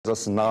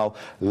Us now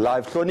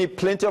live. Hloni,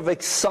 plenty of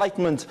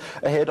excitement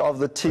ahead of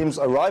the team's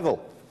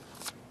arrival.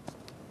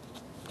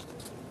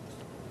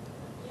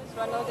 Yes,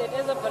 Ronald, it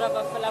is a bit of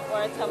a fill-up for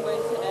OR Tambo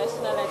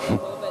International at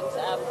the moment.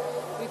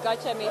 We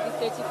got here maybe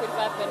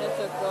 30-45 minutes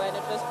ago and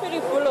it was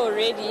pretty full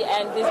already,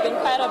 and there's been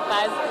quite a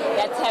buzz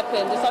that's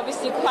happened. It's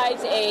obviously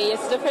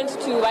it's different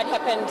to what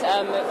happened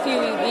a few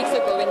weeks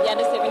ago when the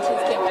under-17s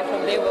came back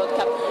from their World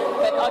Cup.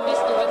 But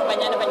obviously with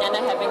Banyana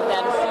Banyana having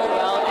done so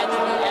well at the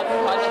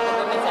Afcon, at the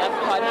women's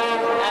Afcon,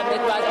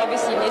 it was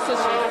obviously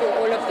necessary for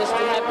all of this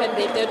to happen.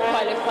 They did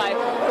qualify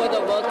for the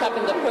World Cup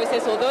in the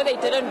process. Although they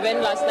didn't win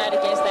last night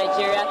against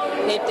Nigeria,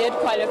 they did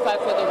qualify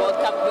for the World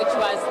Cup, which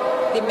was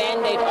the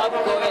mandate of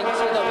going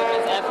to the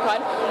women's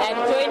Afcon. And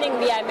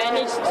joining me, I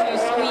managed to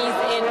squeeze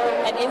in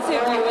an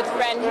interview with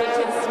Hloni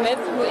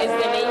Mtimkulu, who is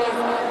the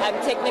ladies'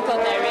 technical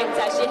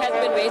director. She has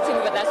been waiting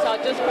with us, so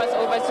I'll just cross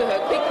over to her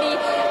quickly.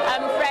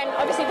 Fran,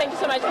 obviously, thank you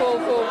so much for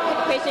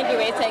patiently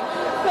waiting.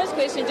 First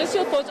question, just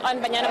your thoughts on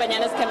Banyana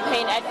Banyana's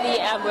campaign at the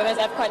women's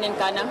Afcon in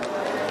Ghana.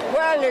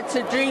 Well, it's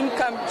a dream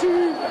come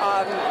true.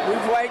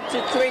 We've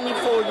waited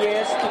 24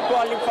 years to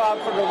qualify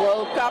for the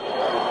World Cup,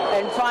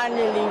 and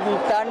finally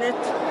we've done it.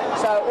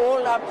 So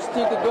all ups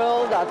to the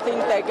girls. I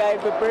think they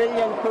gave a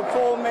brilliant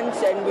performance,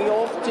 and we're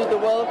off to the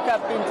World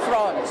Cup in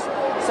France.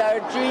 So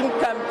a dream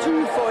come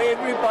true for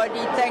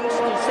everybody. Thanks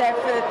to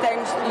Safa,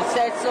 thanks to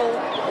Cecil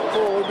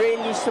for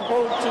really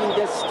supporting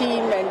this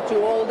team, and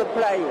to all the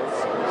players.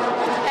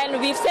 And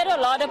we've said a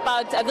lot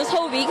about, this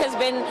whole week has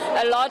been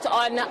a lot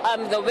on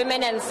the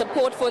women and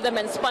support for them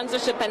and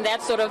sponsorship and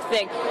that sort of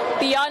thing.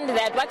 Beyond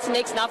that, what's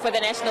next now for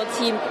the national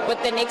team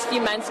with the next few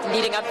months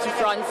leading up to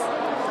France?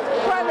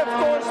 Well, of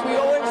course, we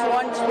always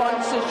want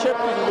sponsorship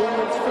in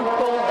women's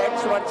football.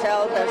 That's what's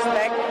held us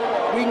back.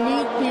 We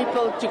need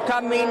people to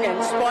come in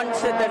and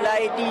sponsor the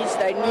ladies.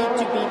 They need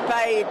to be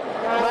paid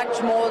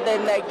much more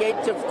than they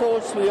get. Of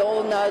course, we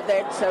all know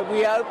that. So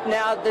we hope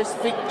now this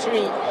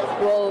victory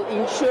will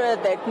ensure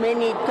that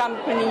many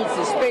companies,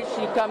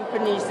 especially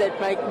companies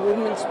that make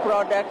women's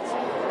products,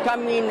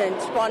 come in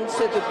and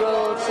sponsor the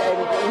girls and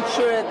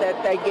ensure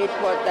that they get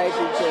what they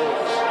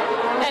deserve.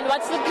 And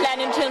what's the plan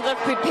in terms of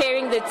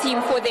preparing the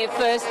team for their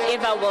first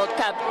ever World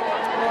Cup?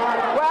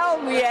 Well,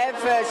 we have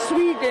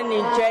Sweden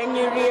in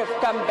January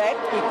have come back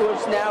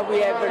because now we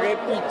have a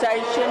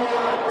reputation.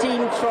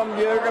 Teams from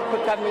Europe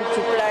are coming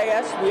to play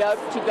us. We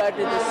hope to go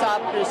to the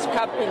Cyprus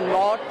Cup in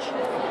March.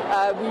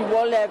 We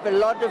will have a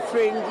lot of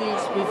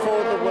friendlies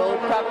before the World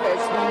Cup,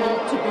 as we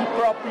need to be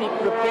properly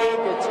prepared.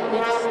 It's a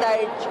big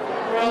stage.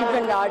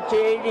 Even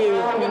Nigeria,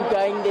 who've been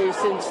going there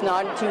since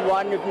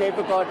 '91, have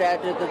never got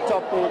out of the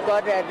top, or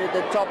got out of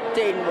the top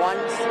 10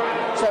 once.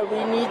 So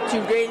we need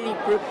to really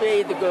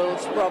prepare the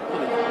girls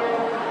properly.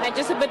 And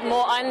just a bit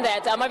more on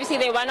that, obviously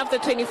they're one of the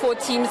 24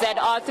 teams that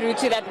are through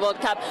to that World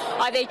Cup.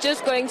 Are they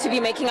just going to be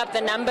making up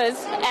the numbers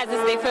as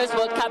is their first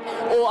World Cup,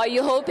 or are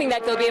you hoping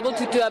that they'll be able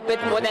to do a bit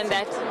more than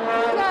that?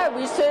 No,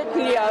 we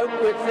certainly hope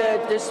with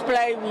the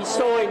display we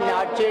saw in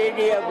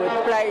Nigeria with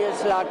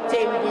players like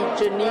Tembi,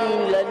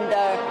 Janine,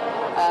 Linda,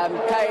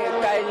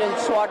 Kaylin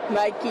Swart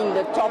making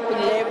the top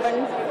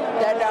 11,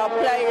 that our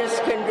players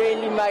can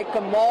really make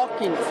a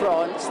mark in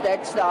France.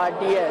 That's the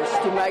idea, is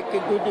to make a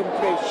good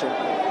impression.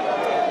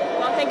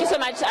 Well, thank you so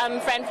much,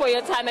 Fran, for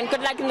your time, and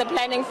good luck in the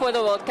planning for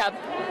the World Cup.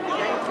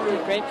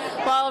 Great.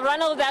 Well,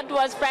 Ronald, that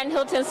was Hloni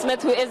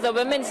Mtimkulu, who is the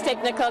women's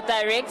technical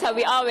director.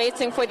 We are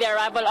waiting for the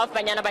arrival of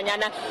Banyana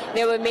Banyana.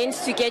 They were meant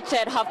to get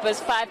here at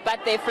 5:30,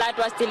 but their flight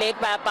was delayed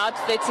by about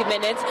 30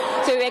 minutes.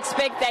 So we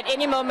expect that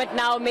any moment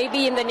now,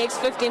 maybe in the next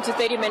 15 to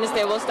 30 minutes,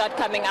 they will start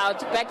coming out.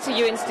 Back to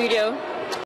you in studio.